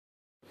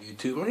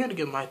YouTube. I'm here to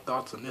give my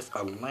thoughts on this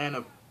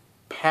Atlanta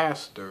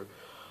pastor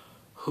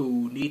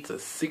who needs a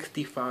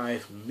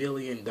 $65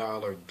 million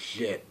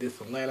jet. This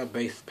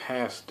Atlanta-based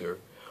pastor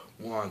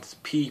wants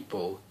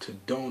people to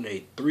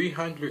donate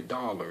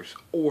 $300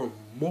 or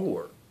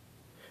more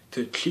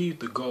to achieve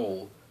the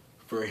goal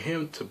for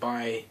him to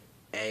buy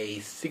a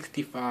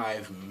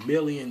 $65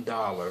 million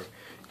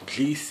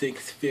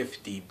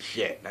G650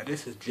 jet. Now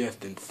this is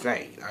just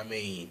insane. I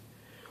mean,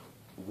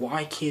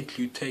 why can't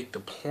you take the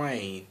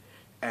plane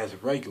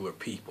as regular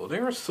people?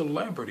 There are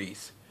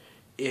celebrities,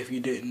 if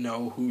you didn't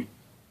know, who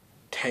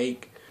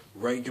take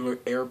regular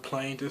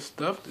airplanes and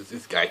stuff. Does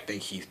this guy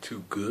think he's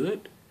too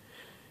good?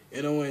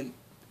 You know, and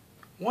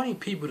wanting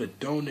people to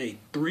donate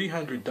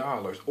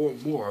 $300 or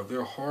more of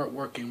their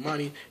hard-working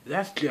money,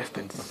 that's just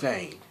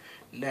insane.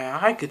 Now,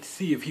 I could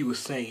see if he was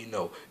saying, you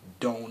know,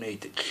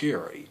 donate to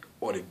charity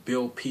or to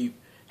build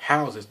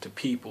houses to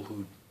people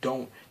who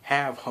don't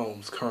have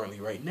homes currently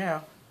right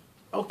now.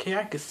 Okay,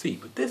 I could see.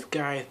 But this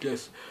guy is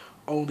just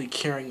only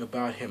caring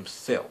about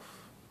himself.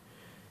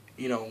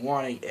 You know,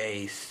 wanting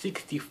a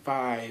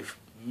 $65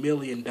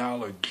 million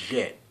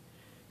jet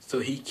so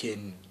he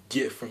can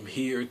get from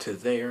here to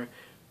there.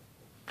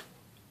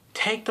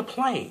 Take the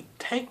plane.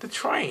 Take the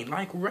train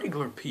like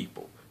regular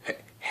people.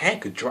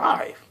 Heck, could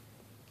drive.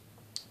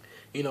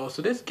 You know,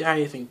 so this guy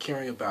isn't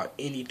caring about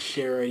any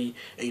charity.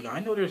 And, you know, I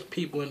know there's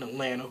people in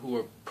Atlanta who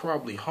are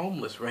probably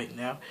homeless right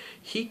now.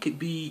 He could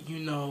be, you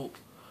know,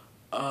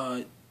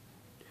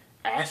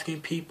 asking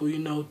people, you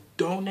know,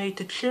 donate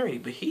to charity.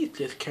 But he's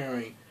just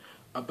caring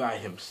about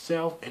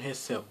himself and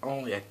himself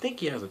only. I think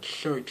he has a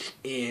church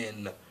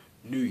in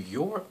New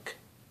York.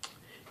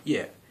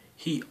 Yeah.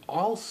 He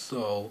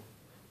also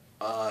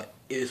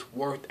is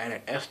worth at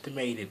an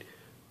estimated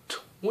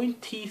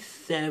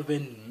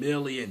 $27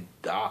 million.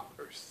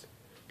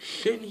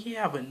 Shouldn't he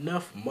have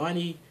enough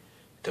money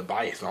to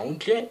buy his own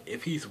jet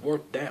if he's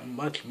worth that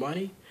much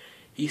money?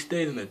 He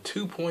stayed in a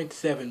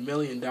 $2.7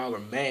 million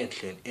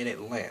mansion in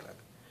Atlanta.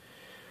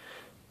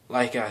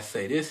 Like I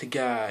say, this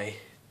guy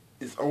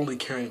is only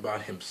caring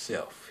about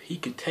himself. He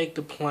could take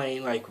the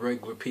plane like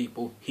regular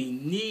people. He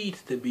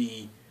needs to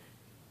be,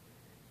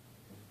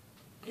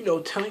 you know,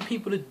 telling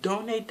people to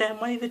donate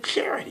that money to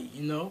charity,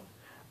 you know.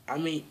 I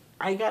mean,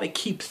 I gotta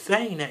keep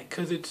saying that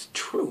because it's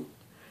true.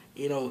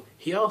 You know,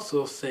 he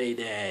also say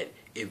that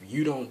if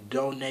you don't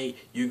donate,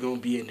 you're going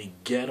to be in the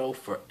ghetto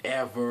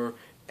forever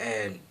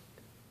and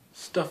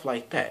stuff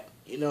like that.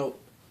 You know,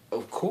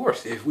 of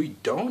course, if we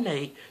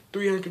donate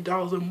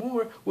 $300 or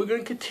more, we're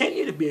going to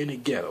continue to be in the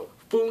ghetto,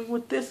 fooling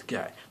with this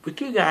guy. But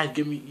you guys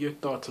give me your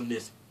thoughts on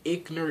this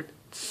ignorant,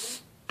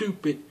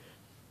 stupid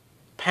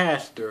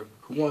pastor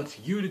who wants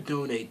you to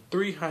donate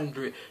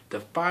 $300 to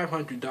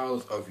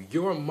 $500 of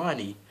your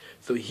money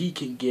so he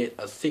can get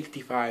a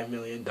 $65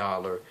 million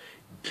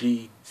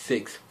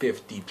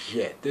G650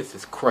 jet. This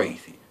is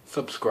crazy.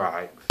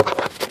 Subscribe.